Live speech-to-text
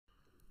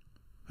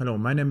Hello,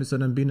 my name is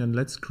Adam Bean, and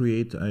let's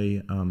create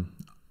a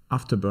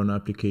afterburner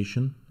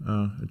application,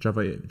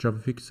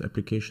 JavaFX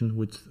application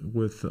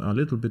with a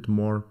little bit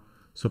more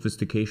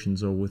sophistication,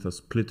 so with a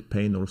split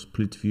pane or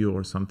split view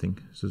or something.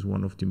 This is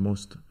one of the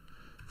most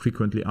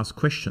frequently asked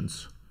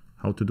questions,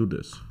 how to do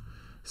this.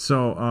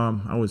 So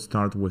I will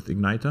start with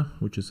Igniter,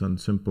 which is a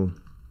simple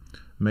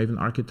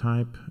Maven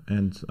archetype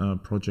and a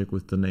project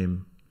with the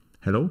name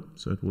Hello.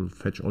 So it will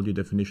fetch all the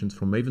definitions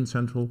from Maven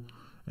Central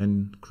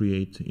and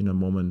create in a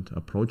moment a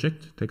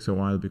project. It takes a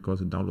while because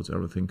it downloads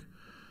everything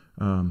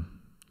from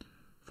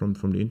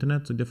the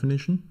internet, the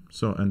definition.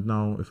 So, and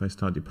now if I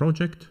start the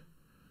project,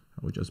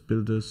 I will just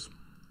build this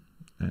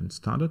and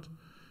start it.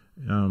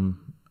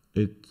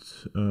 It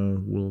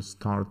will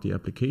start the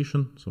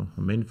application, so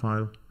a main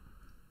file,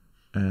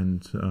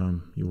 and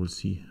you will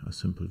see a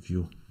simple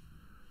view.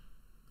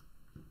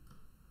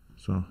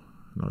 So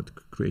now it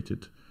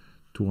created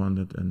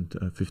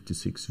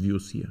 256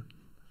 views here.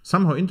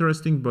 Somehow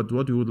interesting, but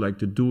what we would like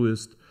to do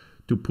is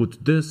to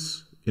put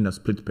this in a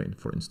split pane,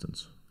 for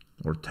instance,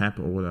 or tab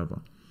or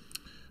whatever.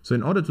 So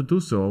in order to do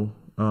so,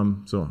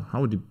 so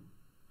how the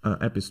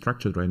app is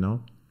structured right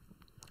now,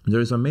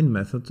 there is a main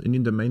method, and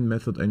in the main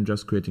method I'm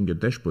just creating a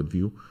dashboard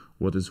view,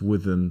 what is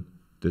within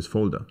this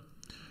folder.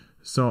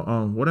 So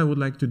what I would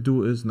like to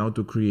do is now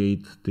to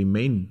create the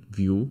main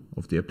view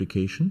of the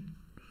application,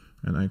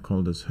 and I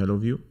call this Hello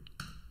View,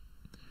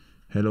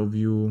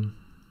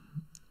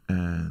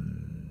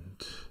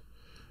 and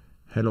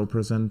Hello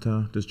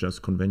Presenter. This is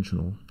just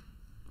conventional.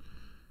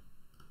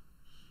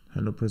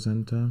 Hello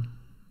Presenter,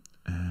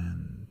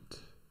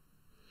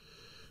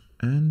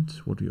 and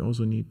what we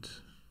also need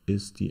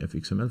is the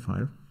fxml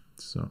file.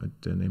 So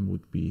the name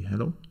would be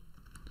hello,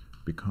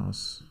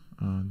 because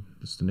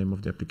it's the name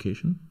of the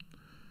application.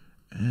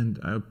 And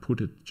I'll put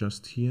it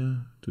just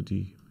here to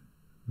the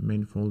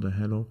main folder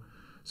hello.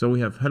 So we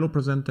have Hello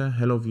Presenter,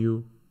 Hello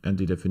View, and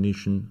the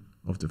definition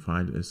of the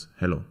file is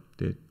hello.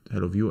 The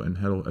Hello View and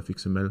Hello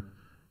fxml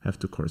have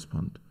to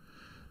correspond.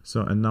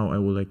 So, and now I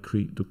would like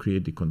to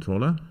create the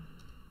controller,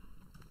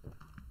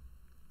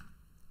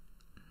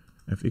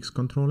 FX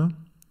controller,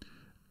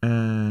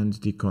 and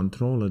the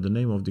controller, the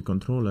name of the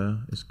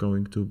controller is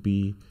going to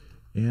be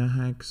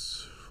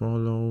airhacks,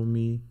 follow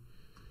me,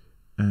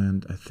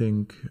 and I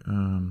think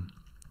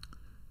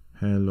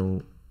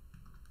Hello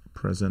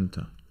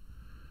Presenter.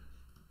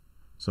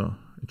 So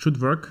it should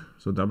work,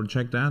 so double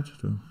check that.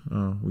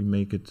 We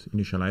make it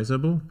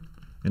initializable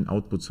and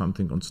output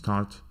something on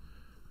start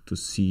to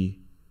see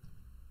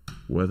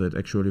whether it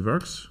actually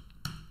works.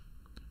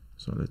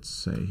 So let's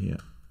say here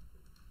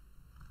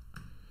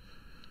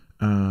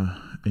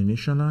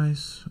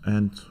initialize,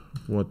 and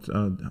what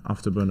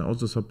Afterburner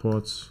also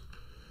supports,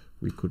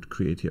 we could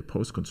create here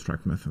post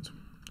construct method,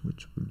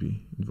 which will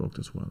be invoked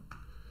as well.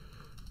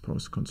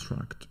 Post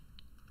construct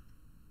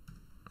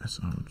as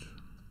out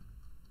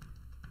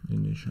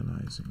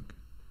initializing,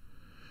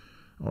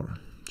 or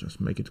just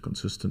make it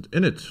consistent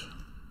in it.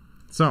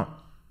 So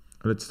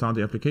let's start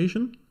the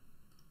application,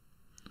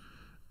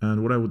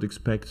 and what I would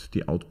expect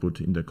the output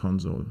in the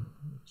console.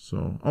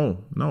 So,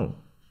 oh no,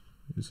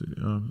 it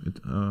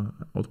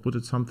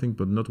outputted something,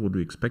 but not what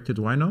we expected.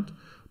 Why not?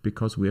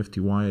 Because we have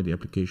to wire the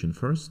application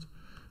first.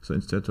 So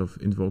instead of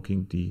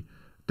invoking the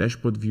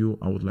dashboard view,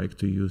 I would like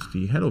to use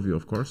the Hello View,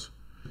 of course.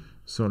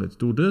 So let's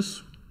do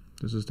this.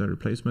 This is the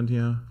replacement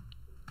here.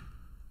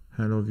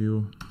 Hello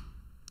View,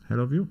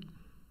 Hello View.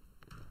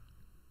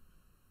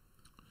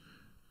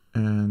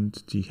 And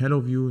the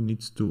Hello View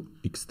needs to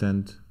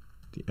extend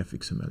the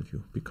fxml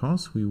view,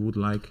 because we would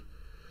like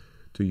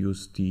to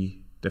use the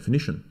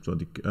definition, so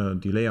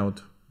the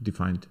layout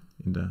defined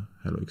in the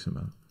Hello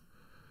XML.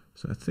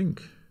 So I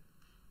think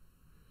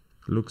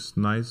it looks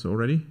nice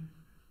already.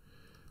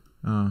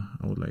 I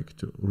would like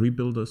to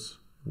rebuild this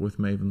with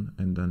Maven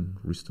and then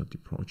restart the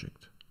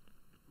project.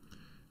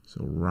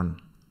 So run.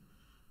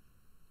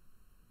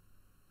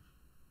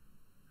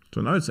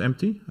 So now it's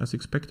empty as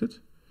expected.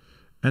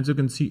 And you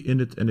can see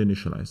init and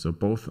initialize. So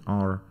both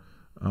are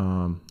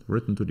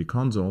written to the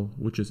console,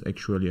 which is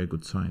actually a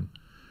good sign.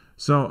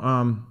 So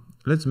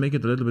let's make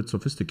it a little bit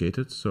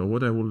sophisticated. So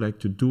what I would like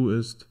to do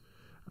is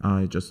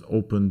I just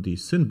open the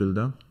scene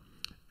builder,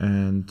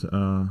 and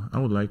I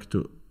would like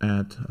to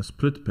add a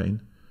split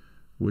pane,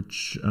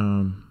 which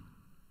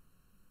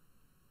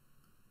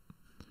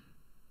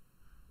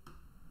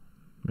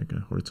make a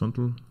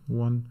horizontal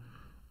one,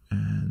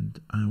 and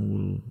I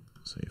will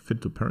say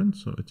fit to parent,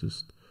 so it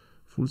is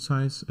full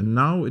size, and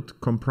now it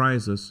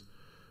comprises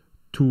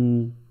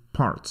two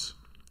parts.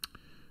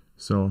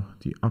 So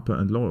the upper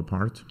and lower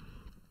part,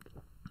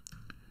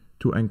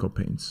 two anchor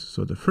panes.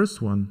 So the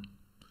first one,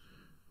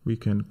 we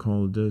can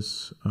call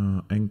this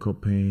anchor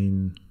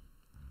pane,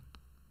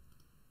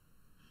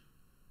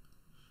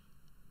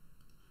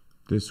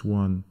 this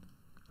one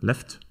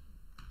left,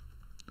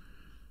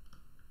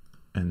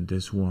 and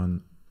this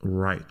one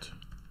right.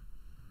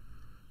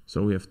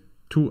 So we have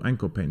two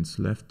anchor panes,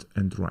 left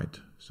and right.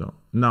 So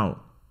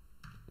now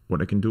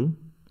what I can do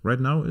right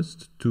now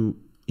is to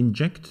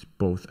inject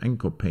both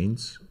anchor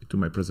panes to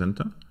my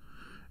presenter,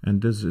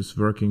 And this is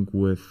working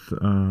with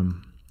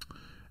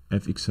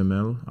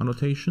fxml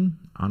annotation,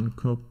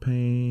 anchor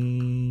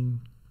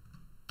pane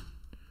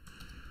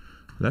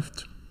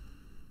left,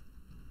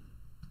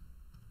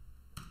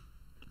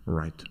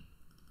 right.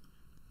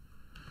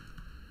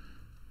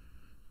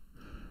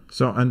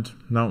 So, and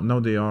now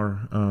they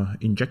are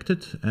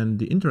injected, and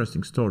the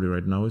interesting story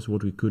right now is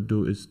what we could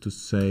do is to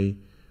say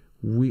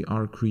we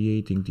are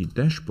creating the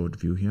dashboard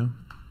view here.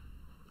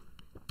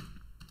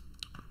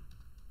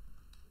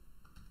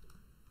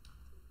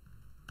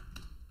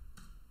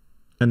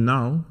 And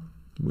now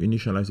we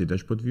initialize the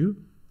dashboard view.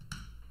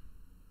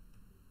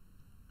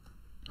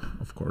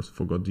 Of course,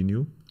 forgot the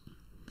new.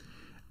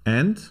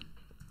 And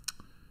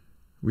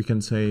we can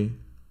say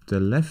the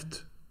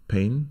left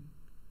pane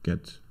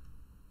get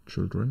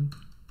children.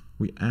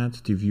 We add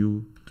the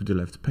view to the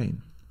left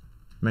pane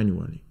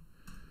manually.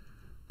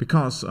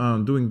 Because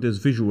doing this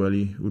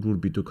visually, it would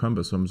be too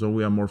cumbersome. So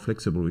we are more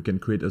flexible. We can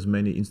create as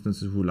many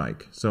instances we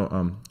like.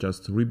 So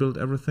just rebuild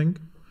everything.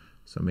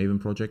 It's a Maven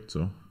project,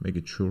 so make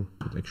it sure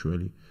it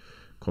actually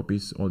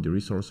copies all the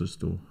resources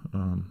to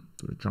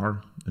the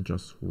jar and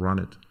just run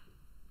it.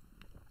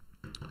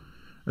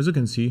 As you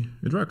can see,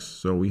 it works.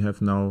 So we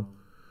have now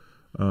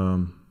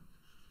the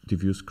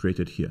views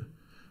created here.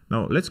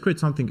 Now let's create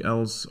something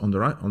else on the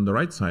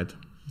right side.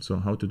 So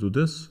how to do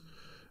this?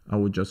 I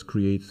would just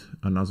create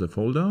another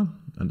folder,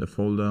 and the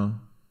folder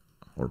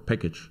or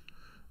package,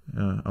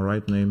 a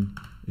right name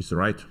is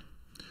right.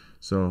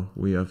 So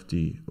we have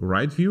the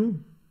right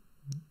view.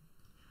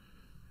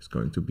 It's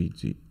going to be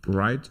the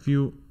right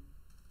view.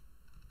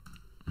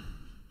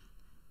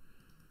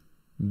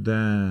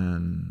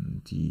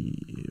 Then the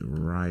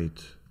right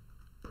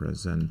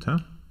presenter.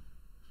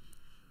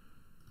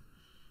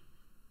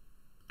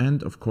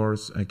 And of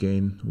course,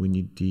 again, we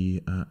need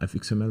the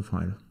fxml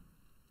file.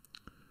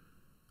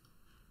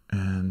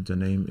 And the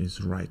name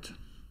is right.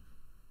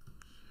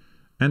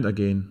 And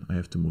again, I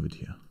have to move it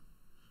here.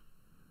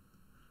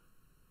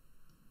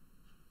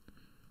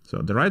 So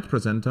the right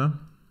presenter,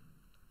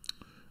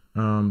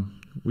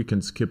 we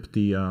can skip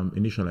the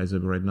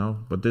initializer right now,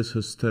 but this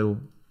is still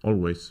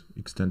always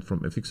extend from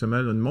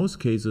fxml. In most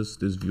cases,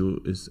 this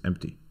view is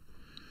empty.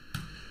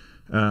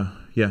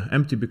 Yeah,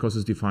 empty because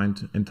it's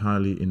defined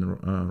entirely in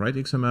right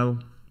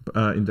XML,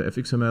 in the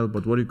fxml.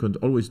 But what you can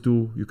always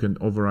do, you can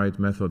override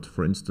method,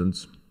 for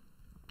instance,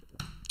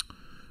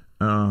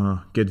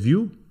 get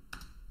view,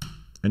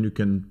 and you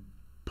can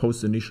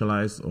post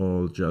initialize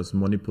or just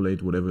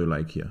manipulate whatever you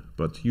like here.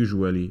 But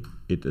usually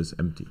it is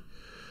empty.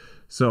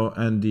 So,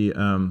 and the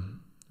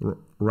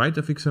right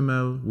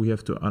fxml, we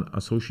have to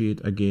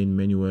associate again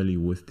manually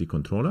with the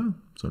controller.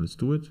 So let's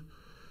do it.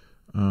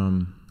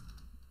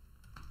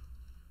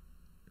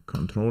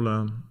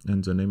 Controller,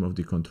 and the name of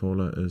the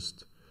controller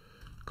is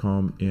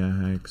com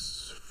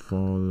airhacks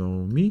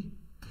follow me.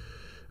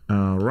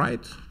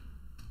 Right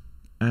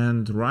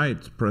and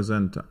right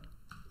presenter.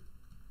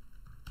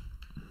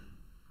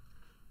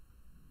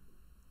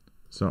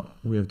 So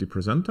we have the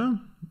presenter,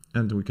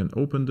 and we can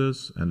open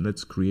this, and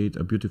let's create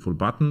a beautiful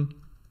button.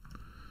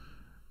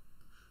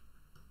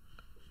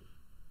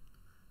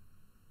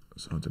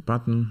 So the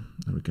button,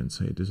 and we can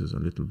say this is a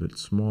little bit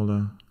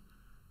smaller,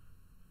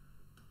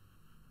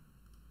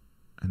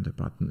 and the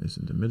button is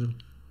in the middle,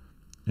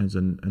 and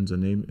the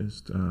name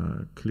is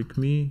click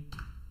me.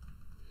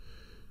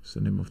 It's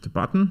the name of the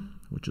button,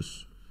 which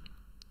is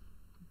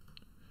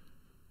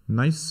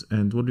nice.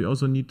 And what we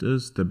also need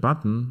is the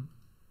button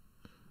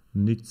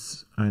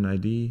needs an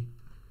ID,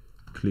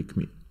 click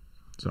me.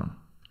 So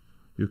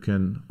you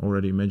can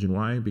already imagine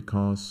why,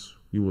 because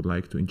we would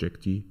like to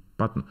inject the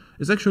button.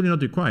 It's actually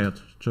not required,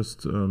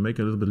 just make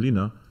it a little bit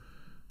leaner.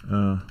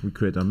 We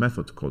create a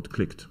method called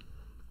clicked,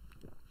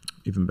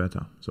 even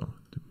better. So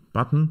the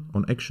button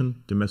on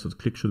action, the method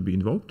click should be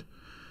invoked.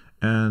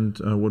 And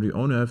what we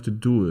only have to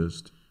do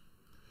is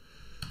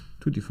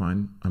to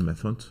define a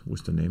method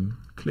with the name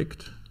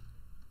clicked.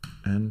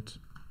 And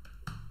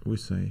we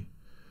say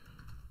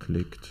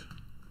clicked.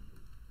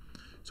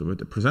 So with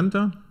the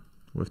presenter,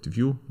 with the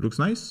view, looks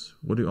nice.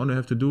 What we only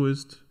have to do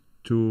is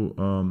to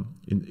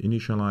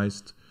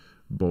initialize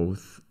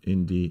both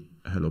in the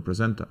hello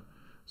presenter.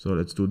 So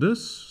let's do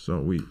this.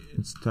 So we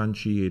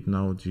instantiate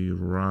now the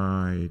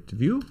right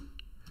view.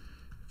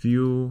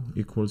 View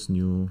equals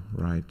new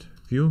right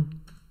view.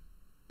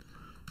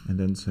 And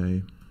then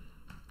say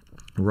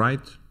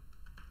right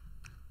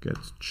get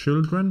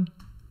children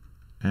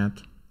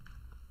at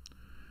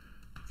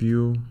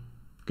view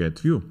get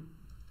view.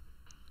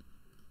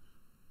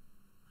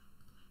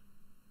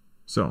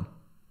 So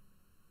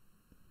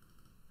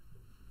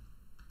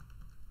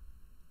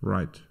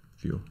right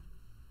view,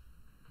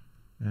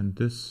 and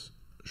this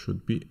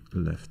should be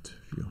left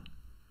view.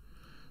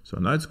 So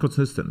now it's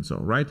consistent. So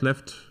right,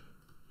 left,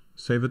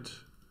 save it,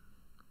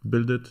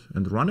 build it,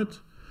 and run it.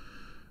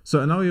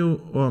 So now you,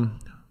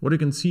 what you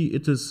can see,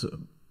 it is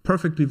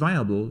perfectly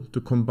viable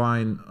to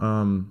combine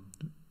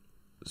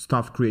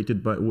stuff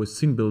created with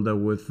Scene Builder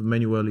with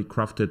manually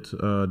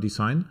crafted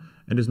design.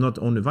 And it's not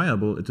only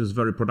viable, it is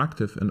very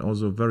productive and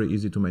also very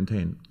easy to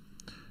maintain.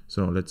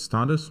 So let's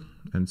start this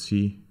and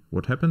see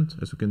what happened.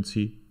 As you can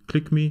see,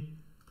 click me,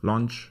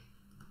 launch,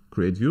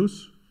 create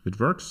views, it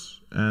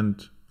works,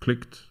 and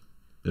clicked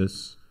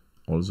is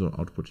also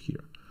output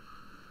here.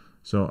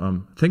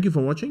 So thank you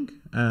for watching,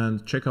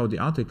 and check out the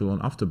article on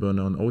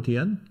Afterburner on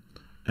OTN.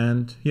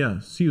 And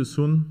yeah, see you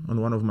soon on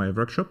one of my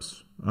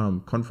workshops,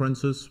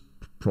 conferences,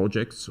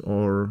 projects,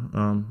 or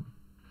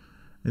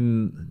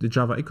in the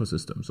Java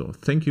ecosystem. So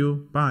thank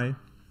you, bye.